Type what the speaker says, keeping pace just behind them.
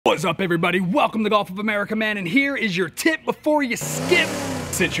What's up, everybody? Welcome to Golf of America, man, and here is your tip before you skip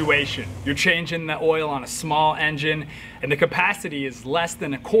situation. You're changing the oil on a small engine and the capacity is less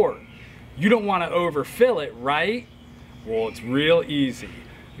than a quart. You don't want to overfill it, right? Well, it's real easy.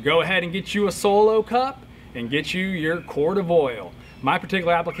 Go ahead and get you a solo cup and get you your quart of oil. My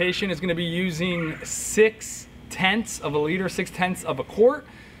particular application is going to be using 6/10 of a liter, 6/10 of a quart.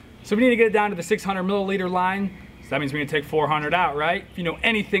 So we need to get it down to the 600 milliliter line. So that means we're going to take 400 out, right? If you know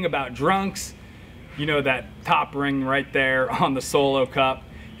anything about drunks, you know that top ring right there on the solo cup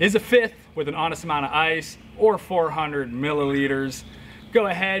is a fifth with an honest amount of ice, or 400 milliliters. Go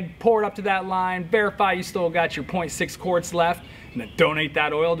ahead, pour it up to that line, verify you still got your 0.6 quarts left, and then donate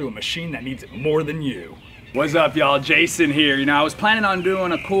that oil to a machine that needs it more than you. What's up, y'all? Jason here. You know, I was planning on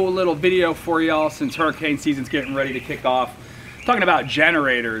doing a cool little video for y'all since hurricane season's getting ready to kick off, talking about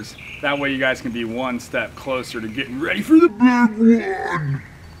generators. That way you guys can be one step closer to getting ready for the big one.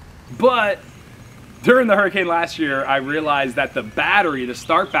 But during the hurricane last year, I realized that the battery, the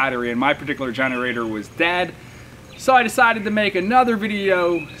start battery in my particular generator was dead. So I decided to make another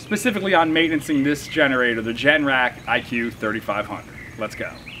video specifically on maintaining this generator, the Generac IQ 3500. Let's go.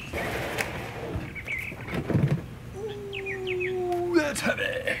 Ooh, that's heavy.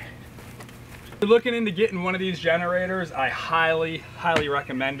 If you're looking into getting one of these generators, I highly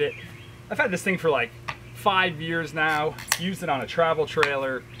recommend it. I've had this thing for like 5 years now, used it on a travel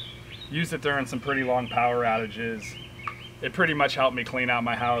trailer, used it during some pretty long power outages. It pretty much helped me clean out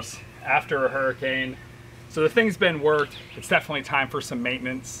my house after a hurricane. So the thing's been worked. It's definitely time for some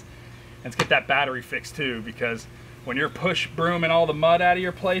maintenance. And let's get that battery fixed too, because when you're push brooming all the mud out of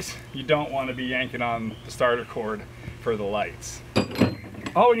your place, you don't want to be yanking on the starter cord for the lights.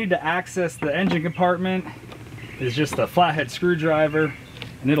 All we need to access the engine compartment is just a flathead screwdriver,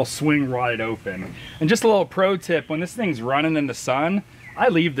 and it'll swing right open. And just a little pro tip, when this thing's running in the sun, I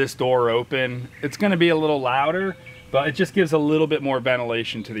leave this door open. It's gonna be a little louder, but it just gives a little bit more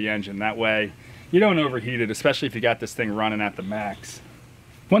ventilation to the engine. That way you don't overheat it, especially if you got this thing running at the max.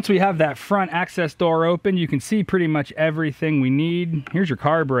 Once we have that front access door open, you can see pretty much everything we need. Here's your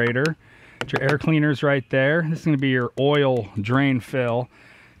carburetor, your air cleaners right there. This is gonna be your oil drain fill.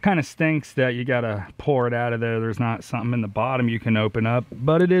 Kind of stinks that you gotta pour it out of there. There's not something in the bottom you can open up,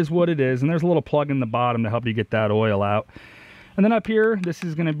 but it is what it is. And there's a little plug in the bottom to help you get that oil out. And then up here, this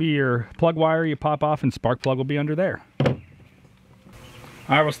is gonna be your plug wire you pop off, and spark plug will be under there. All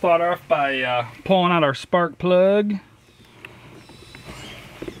right, we'll start off by pulling out our spark plug.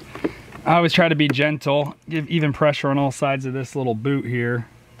 I always try to be gentle, give even pressure on all sides of this little boot here.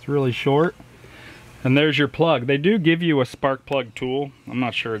 It's really short. And there's your plug. They do give you a spark plug tool. I'm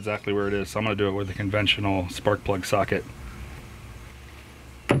not sure exactly where it is, so I'm gonna do it with a conventional spark plug socket.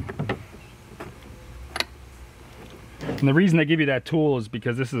 And the reason they give you that tool is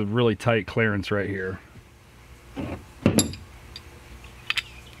because this is a really tight clearance right here.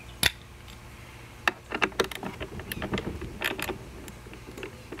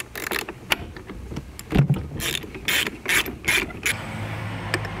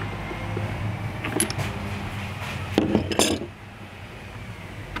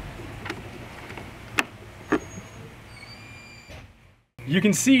 You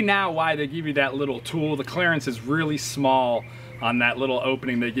can see now why they give you that little tool. The clearance is really small on that little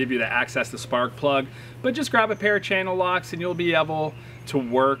opening they give you to access the spark plug. But just grab a pair of channel locks and you'll be able to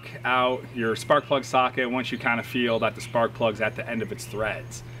work out your spark plug socket once you kind of feel that the spark plug's at the end of its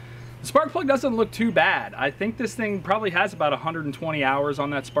threads. The spark plug doesn't look too bad. I think this thing probably has about 120 hours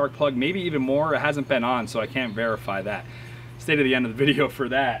on that spark plug, maybe even more. It hasn't been on, so I can't verify that. Stay to the end of the video for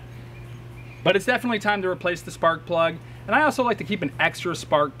that. But it's definitely time to replace the spark plug. And I also like to keep an extra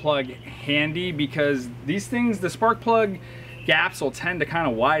spark plug handy because these things, the spark plug gaps will tend to kind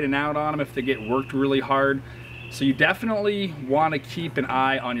of widen out on them if they get worked really hard. So you definitely want to keep an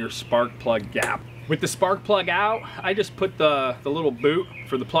eye on your spark plug gap. With the spark plug out, I just put the little boot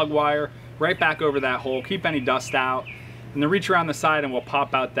for the plug wire right back over that hole, keep any dust out, and then reach around the side and we'll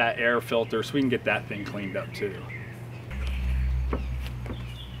pop out that air filter so we can get that thing cleaned up too.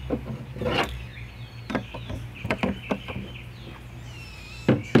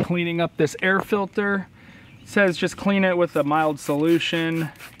 Cleaning up this air filter. It says just clean it with a mild solution.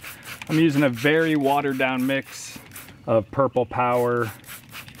 I'm using a very watered down mix of Purple Power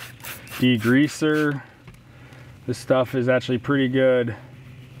degreaser. This stuff is actually pretty good.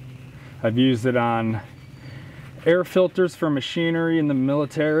 I've used it on air filters for machinery in the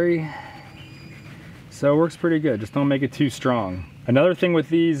military. So it works pretty good, just don't make it too strong. Another thing with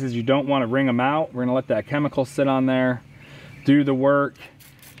these is you don't want to wring them out. We're gonna let that chemical sit on there, do the work,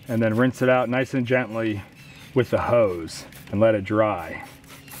 and then rinse it out nice and gently with the hose and let it dry.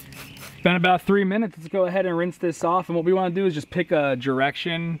 Been about 3 minutes. Let's go ahead and rinse this off. And what we want to do is just pick a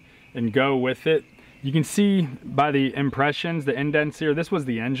direction and go with it. You can see by the impressions, the indents here, this was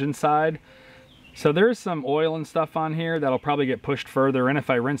the engine side. So there's some oil and stuff on here that'll probably get pushed further in if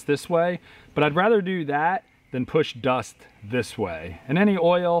I rinse this way. But I'd rather do that than push dust this way. And any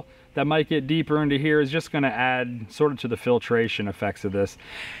oil that might get deeper into here is just going to add sort of to the filtration effects of this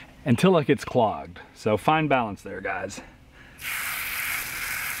until it gets clogged. So fine balance there, guys.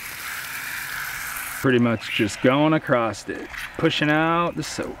 Pretty much just going across it, pushing out the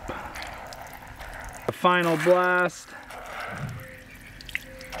soap. A final blast.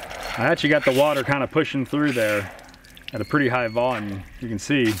 I actually got the water kind of pushing through there at a pretty high volume. You can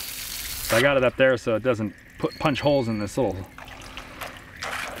see, so I got it up there so it doesn't punch holes in this little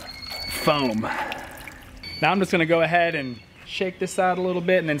foam. Now I'm just gonna go ahead and shake this out a little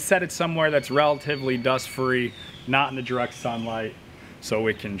bit and then set it somewhere that's relatively dust-free, not in the direct sunlight, so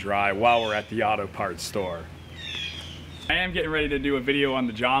it can dry while we're at the auto parts store. I am getting ready to do a video on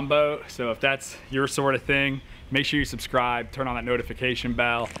the John boat, so if that's your sort of thing, make sure you subscribe, turn on that notification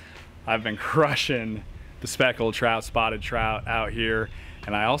bell. I've been crushing the speckled trout, spotted trout out here,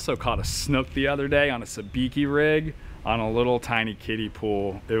 and I also caught a snook the other day on a sabiki rig on a little tiny kiddie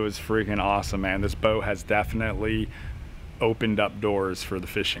pool. It was freaking awesome, man. This boat has definitely opened up doors for the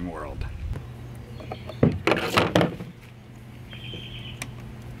fishing world.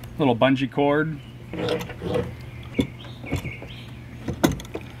 Little bungee cord.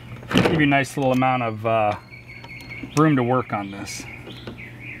 Give you a nice little amount of room to work on this.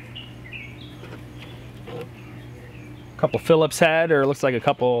 A couple Phillips head, or it looks like a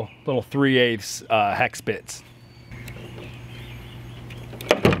couple little 3/8 hex bits.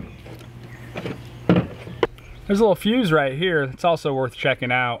 There's a little fuse right here. It's also worth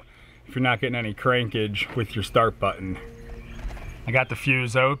checking out if you're not getting any crankage with your start button. I got the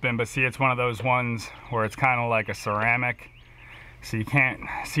fuse open, but see, it's one of those ones where it's kind of like a ceramic, so you can't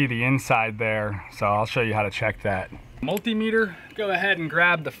see the inside there. So I'll show you how to check that. Multimeter, go ahead and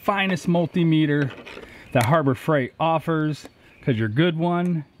grab the finest multimeter that Harbor Freight offers, because your good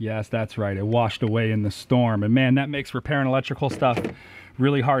one, yes, that's right, it washed away in the storm. And man, that makes repairing electrical stuff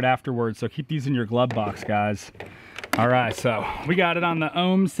really hard afterwards. So keep these in your glove box, guys. All right, so we got it on the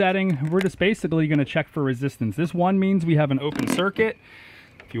ohm setting. We're just basically gonna check for resistance. This one means we have an open circuit.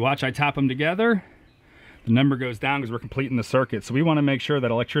 If you watch, I tap them together, the number goes down because we're completing the circuit. So we wanna make sure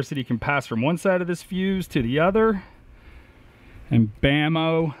that electricity can pass from one side of this fuse to the other. And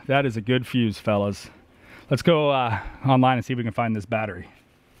bam-o, that is a good fuse, fellas. Let's go online and see if we can find this battery.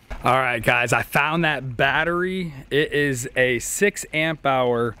 All right, guys, I found that battery. It is a 6 amp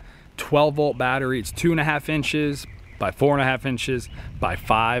hour, 12 volt battery. It's 2.5 inches by 4.5 inches by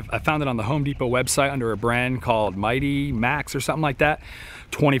 5. I found it on the Home Depot website under a brand called Mighty Max or something like that.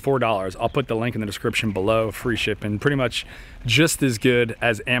 $24. I'll put the link in the description below, free shipping. Pretty much just as good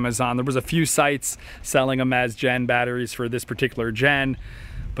as Amazon. There was a few sites selling them as gen batteries for this particular gen,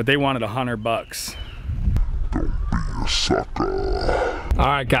 but they wanted $100. Don't be a sucker. All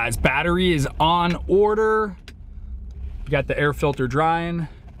right, guys, battery is on order. We got the air filter drying.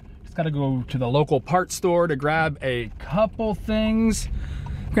 Just gotta go to the local parts store to grab a couple things.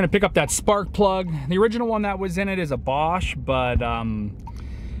 I'm gonna pick up that spark plug. The original one that was in it is a Bosch, but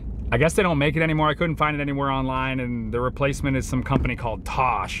I guess they don't make it anymore. I couldn't find it anywhere online, and the replacement is some company called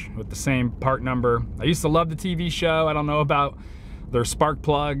Tosh with the same part number. I used to love the TV show. I don't know about their spark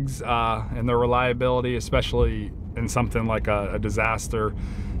plugs and their reliability, especially in something like a disaster.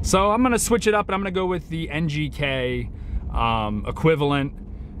 So I'm gonna switch it up, and I'm gonna go with the NGK equivalent,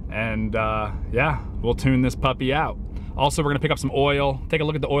 and yeah, we'll tune this puppy out. Also, we're gonna pick up some oil. Take a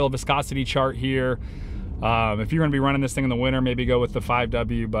look at the oil viscosity chart here. If you're gonna be running this thing in the winter, maybe go with the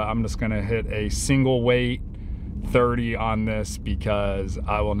 5W, but I'm just gonna hit a single weight 30 on this because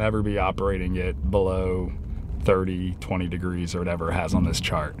I will never be operating it below 30, 20 degrees or whatever it has on this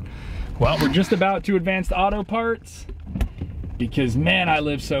chart. Well, we're just about to advanced auto parts because, man, I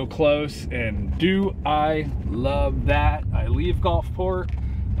live so close, and do I love that. I leave Gulfport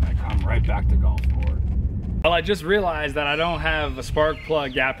and I come right back to Gulfport. Well, I just realized that I don't have a spark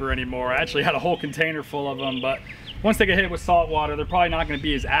plug gapper anymore. I actually had a whole container full of them, but once they get hit with salt water, they're probably not going to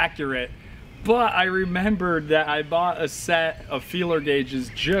be as accurate. But I remembered that I bought a set of feeler gauges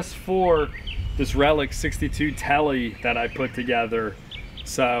just for this Relic 62 Tele that I put together.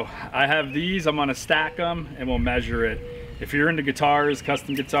 So I have these. I'm going to stack them and we'll measure it. If you're into guitars,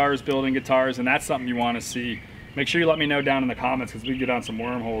 custom guitars, building guitars, and that's something you want to see, make sure you let me know down in the comments because we get on some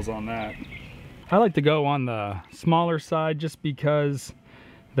wormholes on that. I like to go on the smaller side just because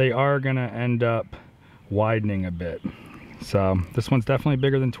they are going to end up widening a bit. So this one's definitely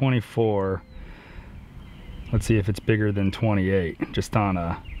bigger than 24. Let's see if it's bigger than 28, just on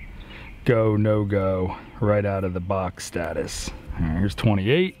a go, no go, right out of the box status. All right, here's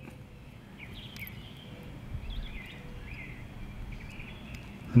 28.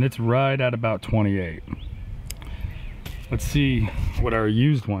 And it's right at about 28. Let's see what our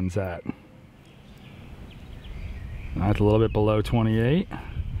used one's at. That's a little bit below 28.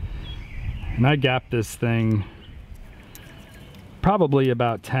 And I gapped this thing probably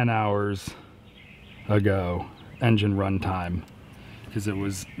about 10 hours ago, engine run time, because it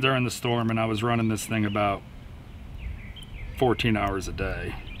was during the storm and I was running this thing about 14 hours a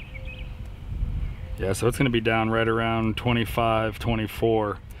day. Yeah, so it's going to be down right around 25,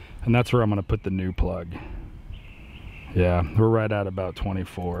 24, and that's where I'm going to put the new plug. Yeah, we're right at about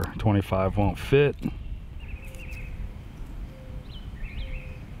 24. 25 won't fit.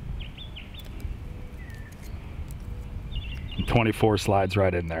 And 24 slides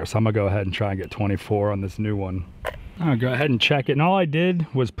right in there, so I'm gonna go ahead and try and get 24 on this new one. I'll go ahead and check it, and all I did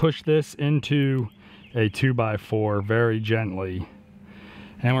was push this into a 2x4 very gently,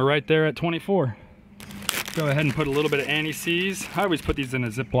 and we're right there at 24. Go ahead and put a little bit of anti-seize. I always put these in a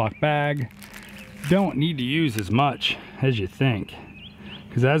Ziploc bag. Don't need to use as much as you think,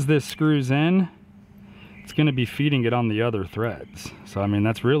 because as this screws in, it's going to be feeding it on the other threads. So I mean,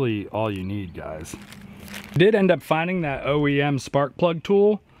 that's really all you need, guys. I did end up finding that OEM spark plug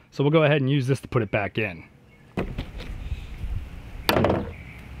tool, so we'll go ahead and use this to put it back in.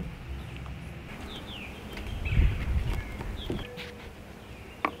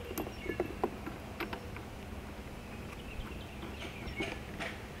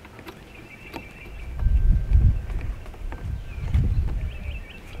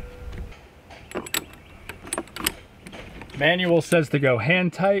 Manual says to go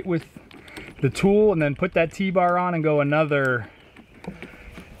hand tight with the tool and then put that T-bar on and go another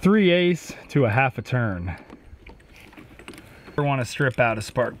 3/8 to a half a turn. We want to strip out a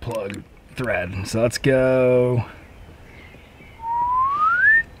spark plug thread, so let's go.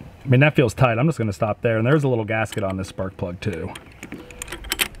 I mean, that feels tight. I'm just going to stop there, and there's a little gasket on this spark plug too.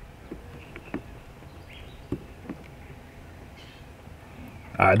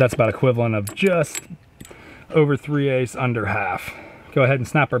 All right, that's about equivalent of just over 3/8, under half. Go ahead and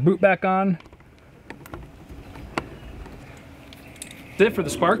snap our boot back on. That's it for the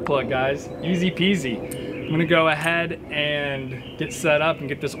spark plug, guys. Easy peasy. I'm gonna go ahead and get set up and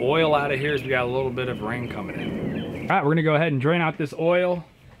get this oil out of here as we got a little bit of rain coming in. All right, we're gonna go ahead and drain out this oil.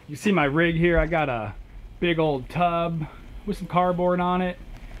 You see my rig here, I got a big old tub with some cardboard on it,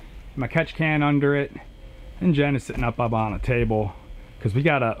 my catch can under it, and Jen is sitting up on a table because we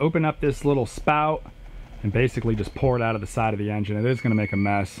gotta open up this little spout and basically just pour it out of the side of the engine. It is going to make a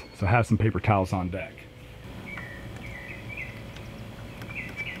mess, so have some paper towels on deck.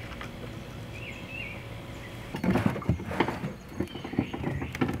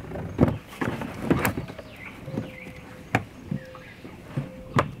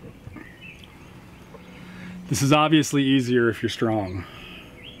 This is obviously easier if you're strong.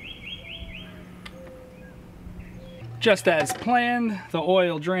 Just as planned, the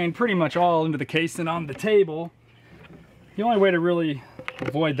oil drained pretty much all into the casing on the table. The only way to really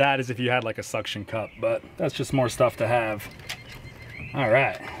avoid that is if you had like a suction cup, but that's just more stuff to have. All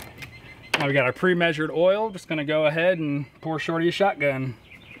right, now we got our pre-measured oil. Just gonna go ahead and pour Shorty a shotgun.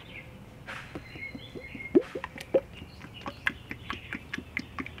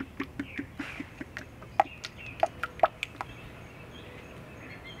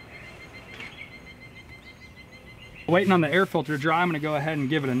 Waiting on the air filter to dry, I'm going to go ahead and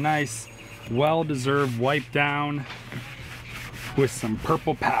give it a nice, well-deserved wipe down with some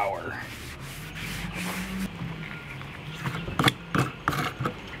purple power.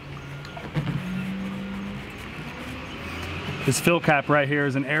 This fill cap right here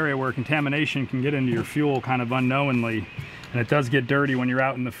is an area where contamination can get into your fuel kind of unknowingly, and it does get dirty when you're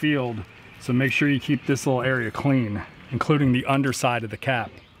out in the field, so make sure you keep this little area clean, including the underside of the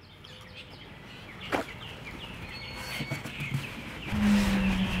cap.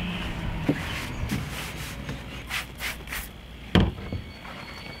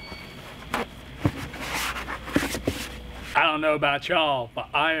 I don't know about y'all, but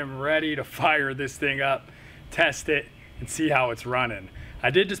I am ready to fire this thing up, test it, and see how it's running.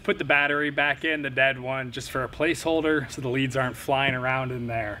 I did just put the battery back in, the dead one, just for a placeholder so the leads aren't flying around in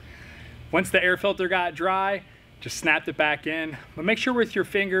there. Once the air filter got dry, just snapped it back in, but make sure with your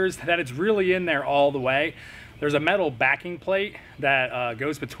fingers that it's really in there all the way. There's a metal backing plate that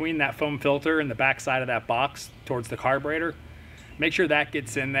goes between that foam filter and the back side of that box towards the carburetor. Make sure that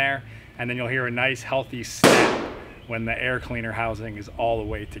gets in there, and then you'll hear a nice healthy snap when the air cleaner housing is all the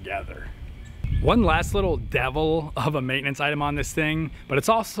way together. One last little devil of a maintenance item on this thing, but it's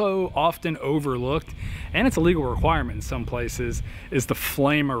also often overlooked, and it's a legal requirement in some places, is the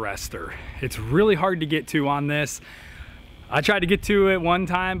flame arrestor. It's really hard to get to on this. I tried to get to it one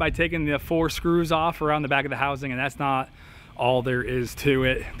time by taking the 4 screws off around the back of the housing, and that's not all there is to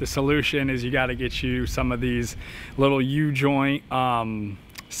it. The solution is you got to get you some of these little U-joint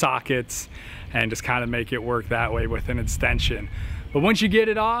sockets and just kind of make it work that way with an extension. But once you get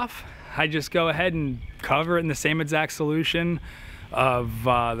it off, I just go ahead and cover it in the same exact solution of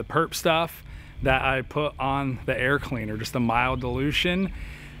the perp stuff that I put on the air cleaner, just a mild dilution.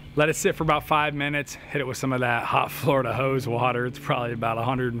 Let it sit for about 5 minutes, hit it with some of that hot Florida hose water. It's probably about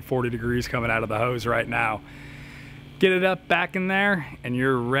 140 degrees coming out of the hose right now. Get it up back in there and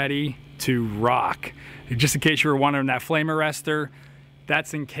you're ready to rock. Just in case you were wondering, that flame arrestor,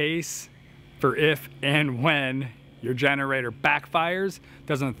 that's in case for if and when your generator backfires,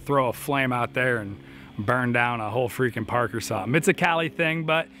 doesn't throw a flame out there and burn down a whole freaking park or something. It's a Cali thing,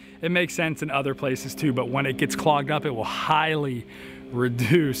 but it makes sense in other places too. But when it gets clogged up, it will highly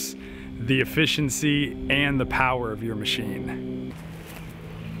reduce the efficiency and the power of your machine.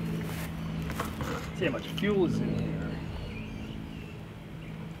 See how much fuel is in here.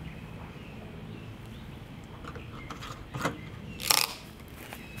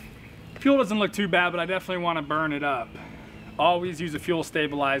 Fuel doesn't look too bad, but I definitely want to burn it up. Always use a fuel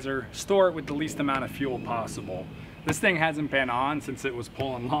stabilizer. Store it with the least amount of fuel possible. This thing hasn't been on since it was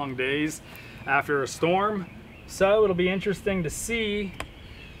pulling long days after a storm, so it'll be interesting to see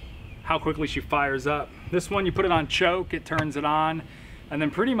how quickly she fires up. This one, you put it on choke, it turns it on, and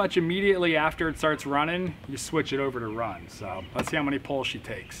then pretty much immediately after it starts running, you switch it over to run. So let's see how many pulls she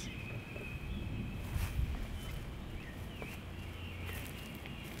takes.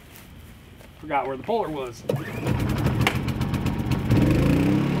 Forgot where the puller was.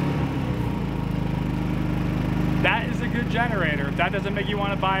 That is a good generator. If that doesn't make you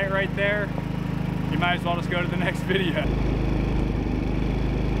want to buy it right there, you might as well just go to the next video.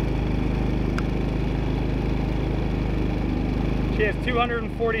 She has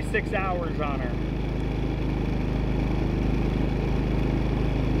 246 hours on her.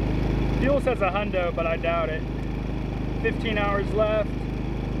 Fuel says a hundo, but I doubt it. 15 hours left.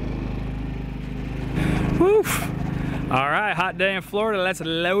 Woof. All right, hot day in Florida. Let's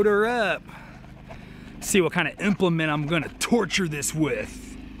load her up. See what kind of implement I'm gonna torture this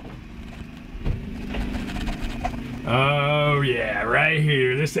with. Oh yeah, right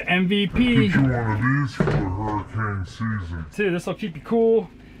here. This is the MVP. Get you one of these for the hurricane season. See, this will keep you cool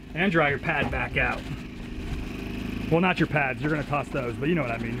and dry your pad back out. Well, not your pads. You're gonna toss those, but you know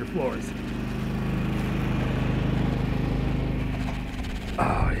what I mean. Your floors.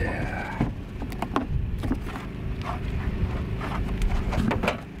 Oh yeah.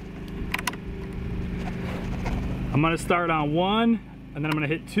 I'm gonna start on 1, and then I'm gonna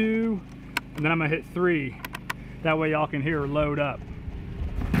hit 2, and then I'm gonna hit 3. That way y'all can hear her load up.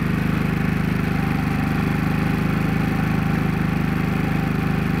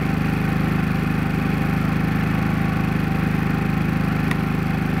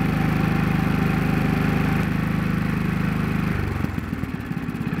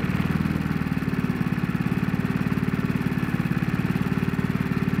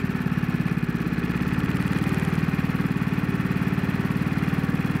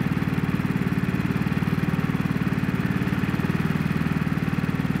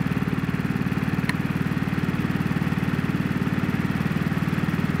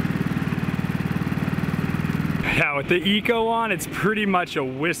 Yeah, with the eco on, it's pretty much a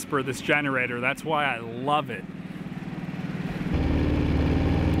whisper, this generator. That's why I love it.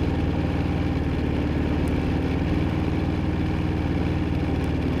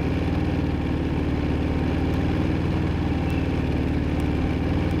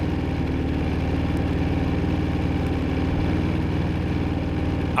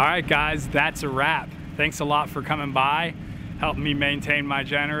 All right, guys, that's a wrap. Thanks a lot for coming by, helping me maintain my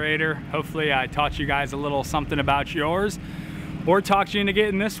generator. Hopefully I taught you guys a little something about yours, or talked you into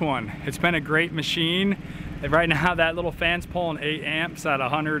getting this one. It's been a great machine. Right now that little fan's pulling 8 amps at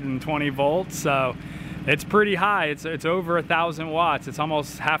 120 volts, so it's pretty high. It's over 1,000 watts. It's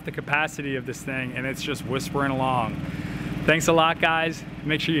almost half the capacity of this thing, and it's just whispering along. Thanks a lot, guys.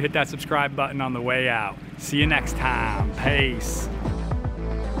 Make sure you hit that subscribe button on the way out. See you next time. Peace.